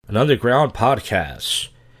an underground podcast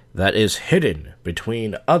that is hidden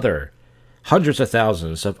between other hundreds of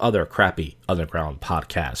thousands of other crappy underground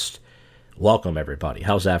podcasts. Welcome, everybody.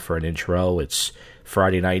 How's that for an intro? It's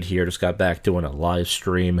Friday night here. Just got back doing a live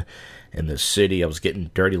stream in the city. I was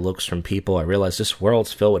getting dirty looks from people. I realized this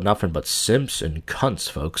world's filled with nothing but simps and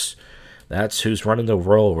cunts, folks. That's who's running the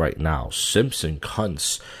world right now. Simps and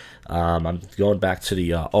cunts. I'm going back to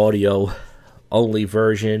the audio-only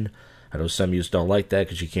version. I know some of you don't like that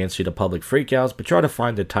because you can't see the public freakouts, but try to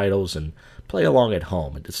find the titles and play along at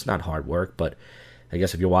home. It's not hard work, but I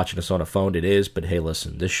guess if you're watching this on a phone, it is. But hey,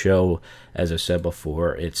 listen, this show, as I said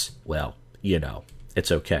before, it's, well, you know,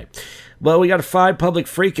 it's okay. Well, we got 5 public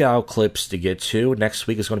freakout clips to get to. Next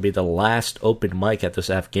week is going to be the last open mic at this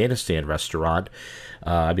Afghanistan restaurant.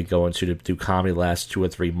 I've been going to do comedy the last 2 or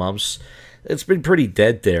 3 months. It's been pretty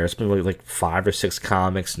dead there. It's been like 5 or 6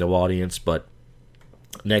 comics, no audience. But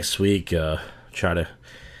next week, I think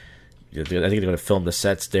they're going to film the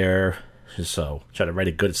sets there. So try to write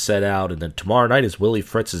a good set out. And then tomorrow night is Willie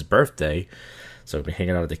Fritz's birthday. So we'll be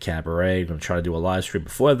hanging out at the cabaret. I'm going to try to do a live stream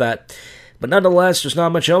before that. But nonetheless, there's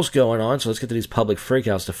not much else going on, so let's get to these public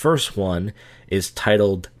freakouts. The first one is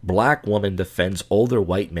titled, Black Woman Defends Older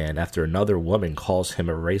White Man After Another Woman Calls Him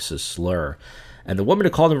a Racist Slur. And the woman who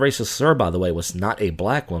called him a racist slur, by the way, was not a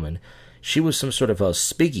black woman. She was some sort of a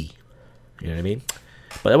spiggy. You know what I mean?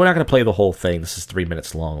 But we're not going to play the whole thing. This is 3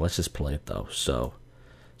 minutes long. Let's just play it, though. So,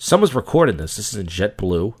 someone's recording this. This is in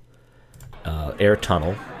JetBlue Air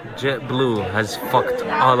Tunnel. JetBlue has fucked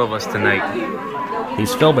all of us tonight.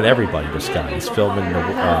 He's filming everybody, this guy. He's filming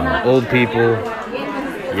the old people,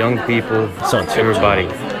 young people, everybody.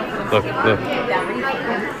 Look.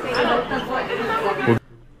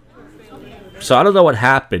 So I don't know what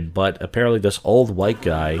happened, but apparently this old white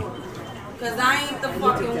guy... Because I ain't the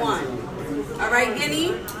fucking one. Alright,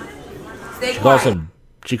 Denny? Stay quiet.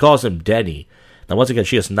 She calls him Denny. Now, once again,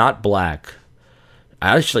 she is not black.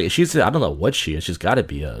 Actually, I don't know what she is. She's got to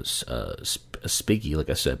be a spiggy,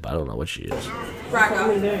 like I said, but I don't know what she is.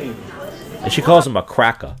 Cracker. And she calls him a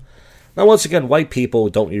cracker. Now, once again, white people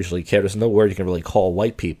don't usually care. There's no word you can really call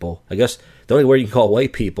white people. I guess the only word you can call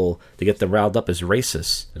white people to get them riled up is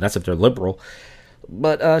racist, and that's if they're liberal.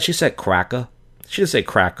 But she said cracker. She didn't say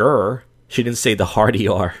cracker. She didn't say the hardy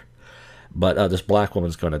R. But this black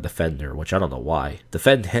woman's going to defend her, which I don't know why.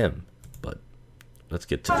 Defend him. But let's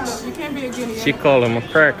get to this. She called him a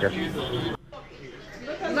cracker.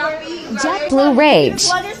 JetBlue Rage.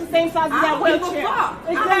 Well, it's the same size as that wheelchair.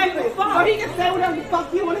 Exactly. So he can say whatever the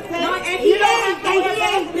fuck you want to say. No, and he ain't,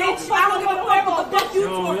 bitch. I don't give a fuck what the fuck you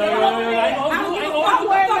talking about. I don't give a fuck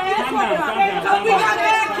what the fuck you talking about. Because we got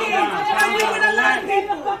bad kids, and we would have let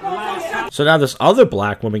people. So now this other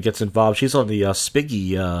black woman gets involved. She's on the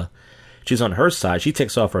spiggy, she's on her side. She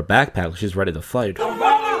takes off her backpack. She's ready to fight. What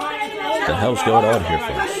the hell's going on here,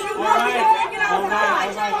 folks?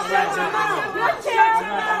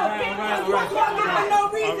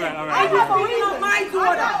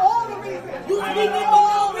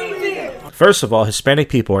 First of all, Hispanic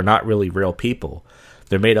people are not really real people.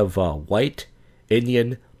 They're made of white,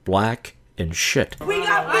 Indian, black, and shit. We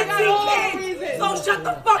got 15 kids, so shut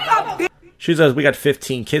the fuck up, bitch. She says, we got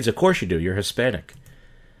 15 kids. Of course you do. You're Hispanic.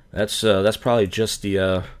 That's probably just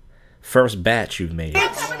the first batch you've made.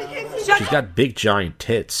 She's got big, giant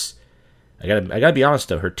tits. I gotta be honest,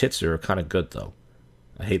 though. Her tits are kind of good, though.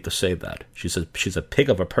 I hate to say that. She's a pig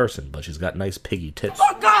of a person, but she's got nice piggy tits.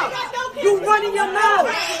 Fuck up! You running your mouth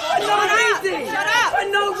for no reason. Shut up! For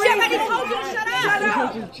no reason.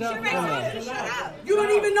 Shut up! You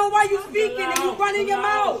don't even know why you speaking and you running your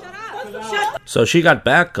mouth. Shut up! So she got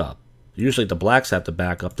backup. Usually the blacks have to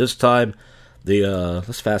back up. This time,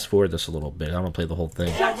 let's fast forward this a little bit. I don't want to play the whole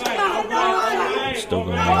thing. It's still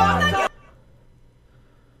going on.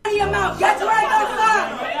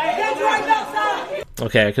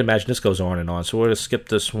 Okay, I can imagine this goes on and on, so we're going to skip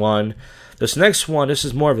this one. This next one, this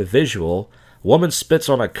is more of a visual. Woman spits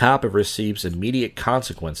on a cop and receives immediate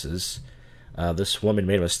consequences. This woman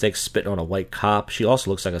made a mistake spitting on a white cop. She also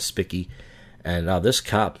looks like a spicky. And this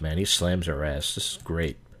cop, man, he slams her ass. This is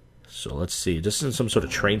great. So let's see. This is in some sort of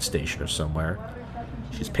train station or somewhere.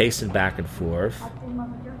 She's pacing back and forth.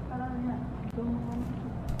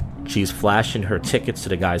 She's flashing her tickets to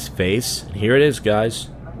the guy's face. And here it is, guys.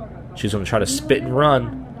 She's going to try to spit and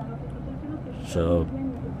run. So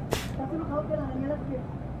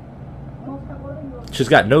she's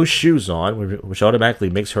got no shoes on, which automatically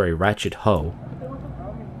makes her a ratchet hoe.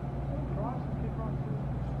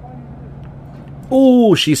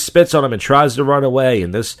 Ooh, she spits on him and tries to run away.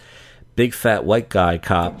 And this big fat white guy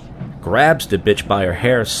cop grabs the bitch by her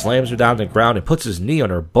hair, slams her down to the ground, and puts his knee on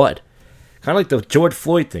her butt. Kind of like the George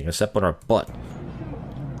Floyd thing, except on our butt.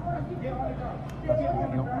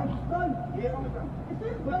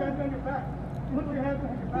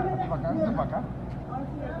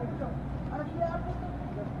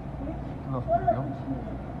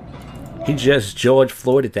 He just George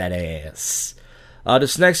Floyded that ass.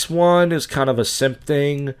 This next one is kind of a simp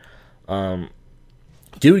thing.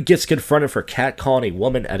 Dude gets confronted for catcalling a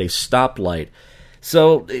woman at a stoplight.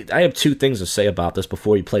 So, I have two things to say about this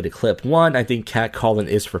before you play the clip. One, I think catcalling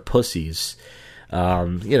is for pussies. You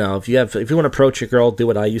know, if you want to approach a girl, do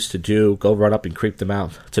what I used to do. Go run up and creep them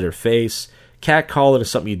out to their face. Catcalling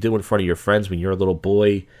is something you do in front of your friends when you're a little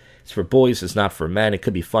boy. It's for boys, it's not for men. It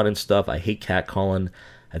could be fun and stuff. I hate catcalling.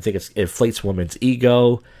 I think it inflates women's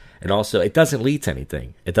ego. And also, it doesn't lead to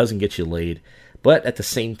anything. It doesn't get you laid. But at the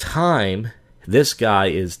same time, this guy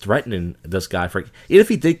is threatening this guy for... Even if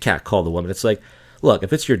he did catcall the woman, it's like, look,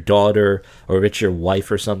 if it's your daughter or if it's your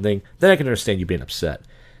wife or something, then I can understand you being upset.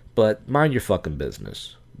 But mind your fucking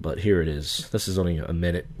business. But here it is. This is only a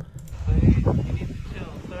minute.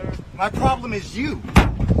 My problem is you,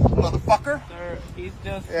 motherfucker. Sir, he's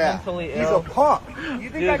just mentally He's ill. a punk. You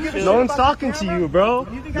think I give a shit No one's about talking the to camera? you, bro.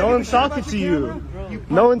 You think I No give a one's shit talking about to the you. camera? You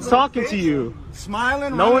No one's punk talking bitch. to you.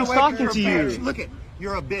 Smiling, No running one's away, talking you're a to you. bitch. Look it,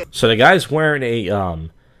 you're a bitch. So the guy's wearing a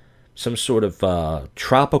some sort of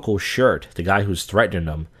tropical shirt. The guy who's threatening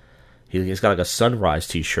him, he's got like a sunrise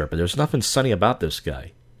t-shirt, but there's nothing sunny about this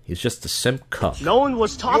guy. He's just a simp cuck. No one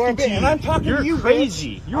was You're a talking to bitch, you. and I'm talking You're to you,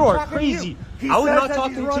 crazy. bitch. You I'm are talking to crazy. you. He I was says not that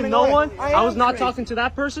talking he's to running no away. one. I I was am not crazy. talking to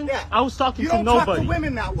that person. Yeah. I was talking You to don't talk nobody. to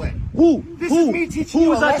women that way. Who? This Who? is me teaching Who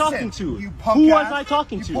you was a I lesson, talking to? You punk Who ass. was I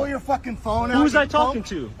talking You to? pull your fucking phone out. Who was you I talking punk,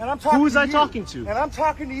 to? And I'm talking Who was to I you. talking to? And I'm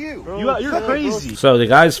talking to you. You're crazy. So the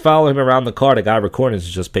guy's following him around the car. The guy recording is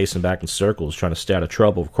just pacing back in circles, trying to stay out of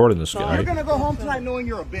trouble recording this You're guy. gonna go home tonight knowing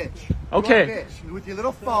you're a bitch. Okay. You're a bitch. With your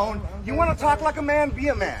little phone. You want to talk like a man? Be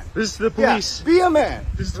a man. This is the Yeah, police. be a man.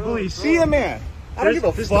 This is the police. Be a man. I don't This-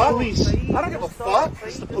 give a this is the fuck. police. I don't give a fuck.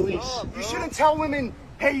 It's the police. You shouldn't tell women,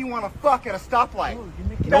 hey, you want to fuck at a stoplight.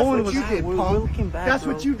 That's No one what was- you did, we're punk. looking back, That's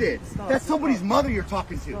bro. what you did. That's somebody's mother you're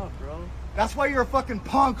talking to. That's why you're a fucking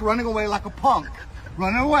punk running away like a punk.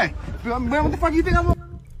 Running away. Man, what the fuck you think I'm...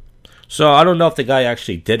 So I don't know if the guy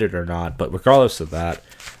actually did it or not, but regardless of that,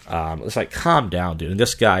 it's like, calm down, dude. And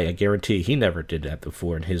this guy, I guarantee he never did that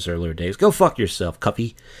before in his earlier days. Go fuck yourself,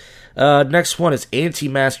 Cuffy. Next one is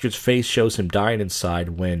Anti-Masker's face shows him dying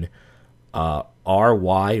inside when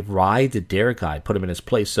Rye, the Dare guy, put him in his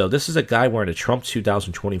place. So this is a guy wearing a Trump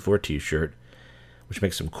 2024 t-shirt, which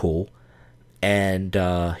makes him cool. And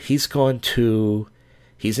he's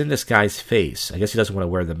in this guy's face. I guess he doesn't want to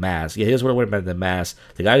wear the mask. Yeah, he doesn't want to wear the mask.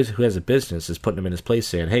 The guy who has a business is putting him in his place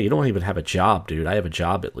saying, hey, you don't even have a job, dude. I have a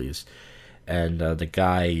job at least. And the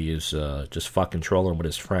guy is just fucking trolling with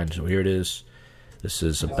his friend. So here it is. This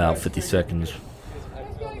is about 50 seconds. You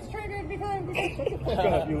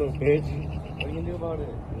little bitch. What are you gonna do about it?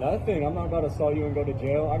 Nothing. I'm not about to saw you and go to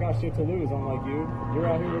jail. I got shit to lose, unlike you. You're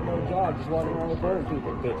out here with no job, just walking around with bird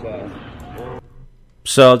people, bitch ass.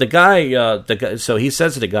 So the guy, so he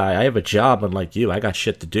says to the guy, I have a job unlike you. I got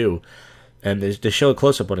shit to do. And they show a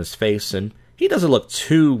close-up on his face, and he doesn't look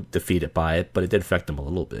too defeated by it, but it did affect him a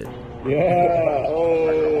little bit. Yeah.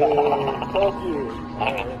 Oh, fuck you.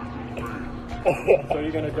 So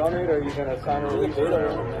you gonna donate or are you gonna sign a release?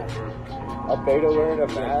 A beta wearing a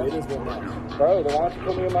mask? Bro, then why don't you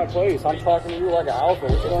put me in my place? I'm talking to you like an alpha.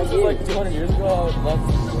 What you gonna do? Like 200 years ago, I would love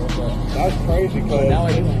to. That's crazy, cuz. Now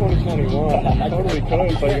it's 2021. I totally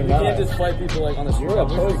could, but you're not. You can't just fight people like on the street. You're a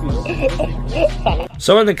pussy.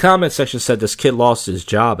 So in the comment section said this kid lost his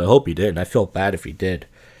job. I hope he didn't. I feel bad if he did.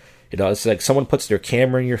 You know, it's like someone puts their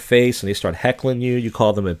camera in your face and they start heckling you. You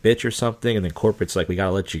call them a bitch or something, and then corporate's like, we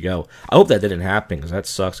gotta let you go. I hope that didn't happen, because that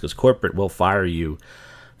sucks, because corporate will fire you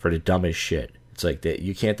for the dumbest shit. It's like that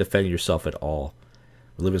you can't defend yourself at all.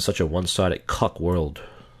 We live in such a one-sided cuck world.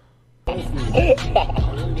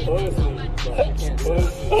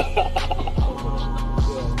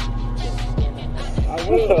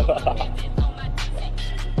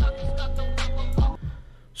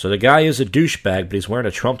 So the guy is a douchebag, but he's wearing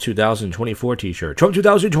a Trump 2024 t-shirt. Trump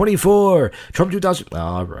 2024! Trump 2000...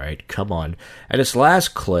 Alright, come on. And this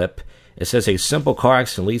last clip, it says a simple car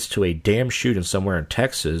accident leads to a damn shooting somewhere in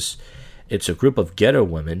Texas. It's a group of ghetto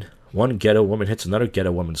women. One ghetto woman hits another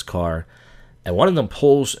ghetto woman's car, and one of them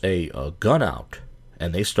pulls a gun out,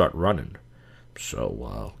 and they start running.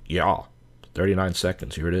 So, yeah. 39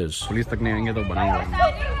 seconds. Here it is. Police तक नहीं आएंगे तो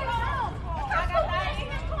बनाऊंगा.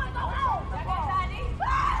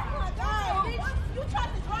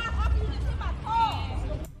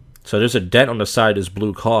 So there's a dent on the side of this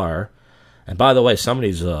blue car. And by the way, some of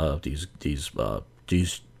these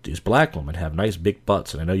black women have nice big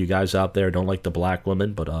butts, and I know you guys out there don't like the black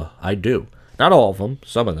women, but I do. Not all of them,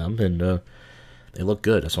 some of them, and they look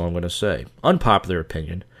good. That's all I'm going to say. Unpopular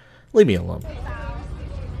opinion. Leave me alone.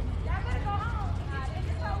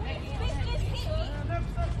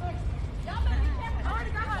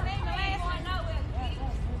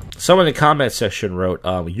 Someone in the comment section wrote,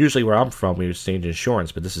 usually where I'm from, we exchange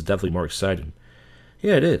insurance, but this is definitely more exciting.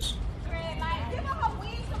 Yeah, it is.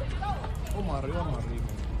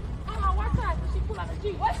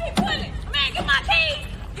 What's she pulling? Man, get my keys!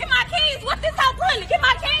 Get my keys! What this hoe pulling? Get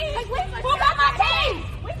my keys! Who got my keys?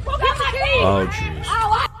 Who got my keys? Oh,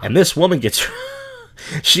 jeez. And this woman gets...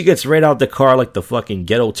 she gets right out the car like the fucking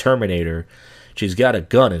ghetto Terminator. She's got a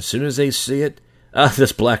gun. As soon as they see it,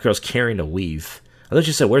 this black girl's carrying a weave. I thought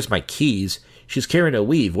she said, where's my keys? She's carrying a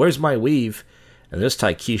weave. Where's my weave? And this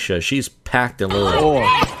Taikisha, she's packed in little...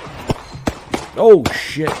 Oh,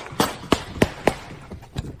 shit.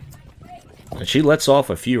 And she lets off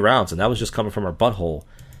a few rounds, and that was just coming from her butthole.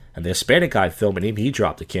 And the Hispanic guy filming him, he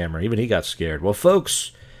dropped the camera. Even he got scared. Well,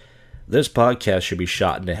 folks, this podcast should be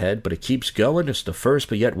shot in the head, but it keeps going. It's the first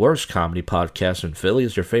but yet worst comedy podcast in Philly.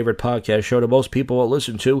 It's your favorite podcast show that most people will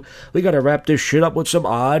listen to. We got to wrap this shit up with some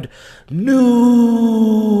odd news.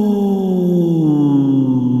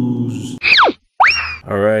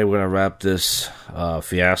 All right, we're going to wrap this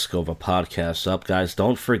fiasco of a podcast up. Guys,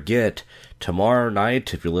 don't forget, tomorrow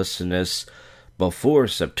night, if you listen to this before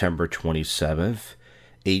September 27th,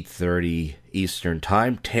 8:30 Eastern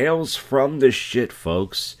Time, Tales from the Shit,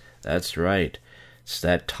 folks. That's right. It's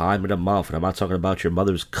that time of the month, and I'm not talking about your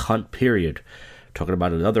mother's cunt period. I'm talking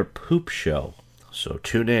about another poop show. So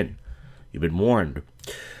tune in. You've been warned.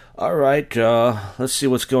 All right, let's see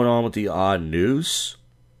what's going on with the odd news.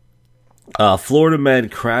 Florida men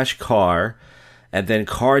crash car and then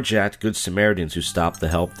carjacked Good Samaritans who stopped to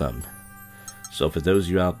help them. So for those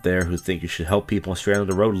of you out there who think you should help people straight on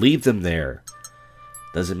the road, leave them there.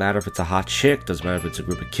 Doesn't matter if it's a hot chick, doesn't matter if it's a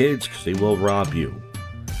group of kids, because they will rob you.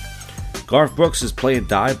 Garth Brooks is playing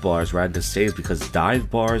dive bars rather than stage because dive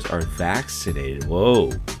bars are vaccinated.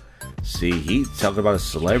 Whoa. See, he's talking about a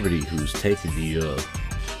celebrity who's taking the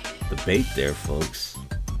bait there, folks.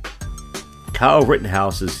 Kyle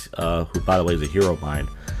Rittenhouse is, who by the way is a hero of mine,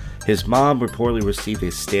 his mom reportedly received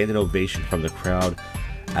a standing ovation from the crowd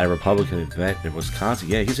at a Republican event in Wisconsin.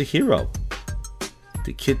 Yeah, he's a hero.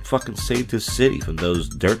 The kid fucking saved his city from those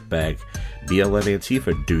dirtbag BLM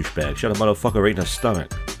Antifa douchebags. Shut a motherfucker right in the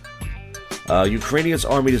stomach. Ukrainian's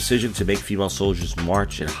army decision to make female soldiers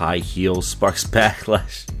march in high heels sparks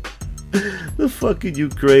backlash. The fucking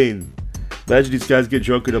Ukraine. Imagine these guys get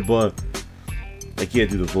drunk in a bar. I can't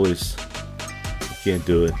do the voice. I can't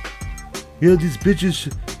do it. Yeah, these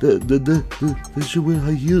bitches, they should wear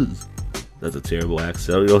high heels. That's a terrible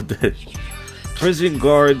accent. You know, prison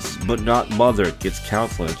guards, but not mother, gets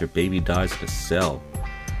counseling after baby dies in a cell.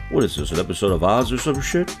 What is this, an episode of Oz or some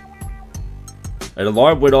shit? An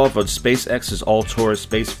alarm went off on SpaceX's all-tourist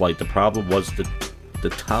spaceflight. The problem was the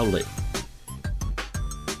toilet.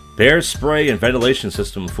 Bear spray and ventilation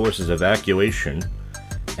system forces evacuation.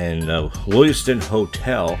 And Lewiston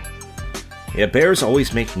Hotel. Yeah, bears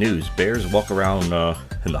always make news. Bears walk around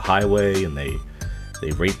in the highway and they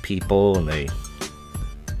rape people and they...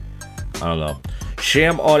 I don't know.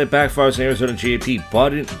 Sham audit backfires in Arizona GOP.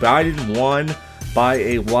 Biden won by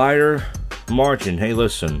a wider margin. Hey,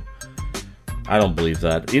 listen. I don't believe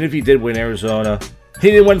that. Even if he did win Arizona,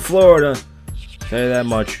 he didn't win Florida. Say that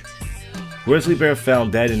much. Grizzly bear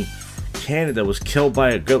found dead in Canada was killed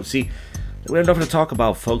by a goat. See, we have nothing to talk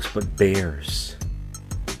about, folks, but bears.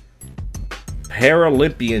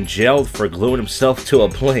 Paralympian jailed for gluing himself to a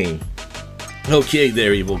plane. Okay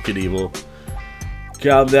there, Evil Knievel.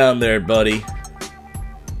 Calm down there, buddy.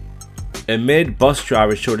 Amid bus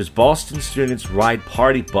driver showed his Boston students ride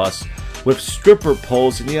party bus with stripper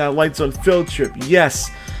poles and neon lights on field trip.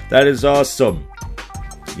 Yes, that is awesome.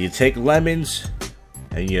 You take lemons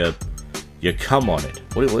and you cum on it.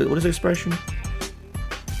 What is the expression?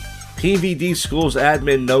 PVD school's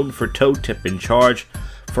admin known for toe tip in charge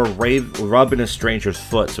for rubbing a stranger's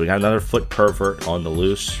foot. So we got another foot pervert on the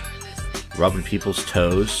loose, rubbing people's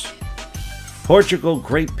toes. Portugal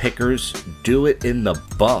grape pickers do it in the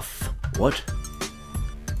buff. What?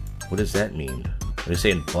 What does that mean? They're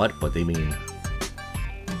saying butt, but they mean...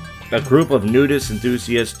 A group of nudist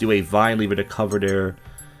enthusiasts do a vine leaving to cover their...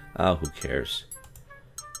 Oh, who cares?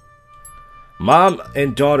 Mom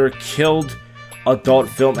and daughter killed adult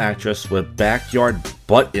film actress with backyard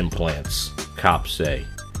butt implants, cops say.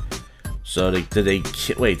 So did they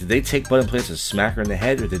take butt implants and smack her in the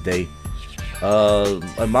head, or did they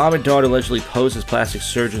A mom and daughter allegedly posed as plastic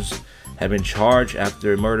surgeons have been charged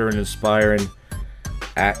after murdering an inspiring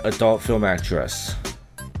adult film actress.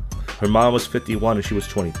 Her mom was 51 and she was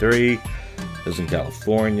 23. Lives in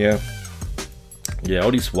California. Yeah,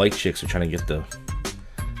 all these white chicks are trying to get the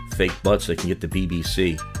fake butts so they can get the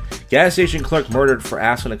BBC. Gas station clerk murdered for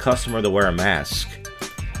asking a customer to wear a mask.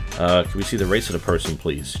 Can we see the race of the person,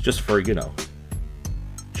 please? Just for,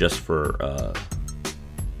 just for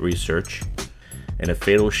research. And a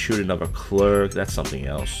fatal shooting of a clerk. That's something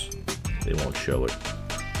else. They won't show it.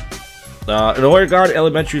 An Oregon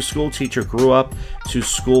elementary school teacher showed up to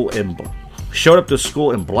school in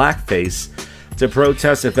blackface to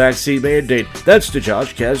protest a vaccine mandate. That's the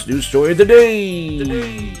Josh Kaz news story of the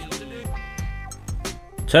day.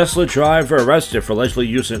 Tesla driver arrested for allegedly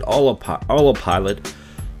using autopilot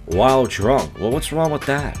while drunk. Well, what's wrong with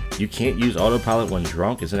that? You can't use autopilot when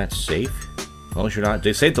drunk? Isn't that safe? As long as you're not.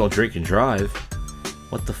 They say don't drink and drive.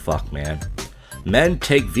 What the fuck, man? Men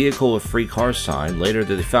take vehicle with free car sign. Later,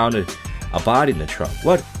 they found a body in the trunk.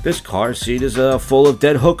 What? This car seat is full of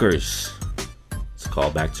dead hookers. Let's call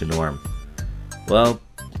back to norm. Well,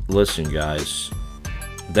 listen, guys.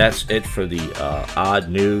 That's it for the odd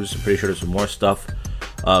news. I'm pretty sure there's some more stuff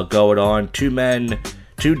going on.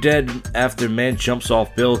 2 dead after man jumps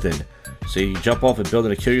off building. So you jump off a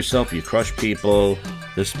building to kill yourself, you crush people.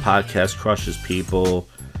 This podcast crushes people.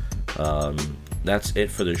 That's it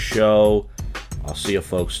for the show. I'll see you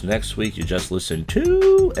folks next week. You just listened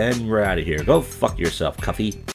to, and we're out of here. Go fuck yourself, Cuffy.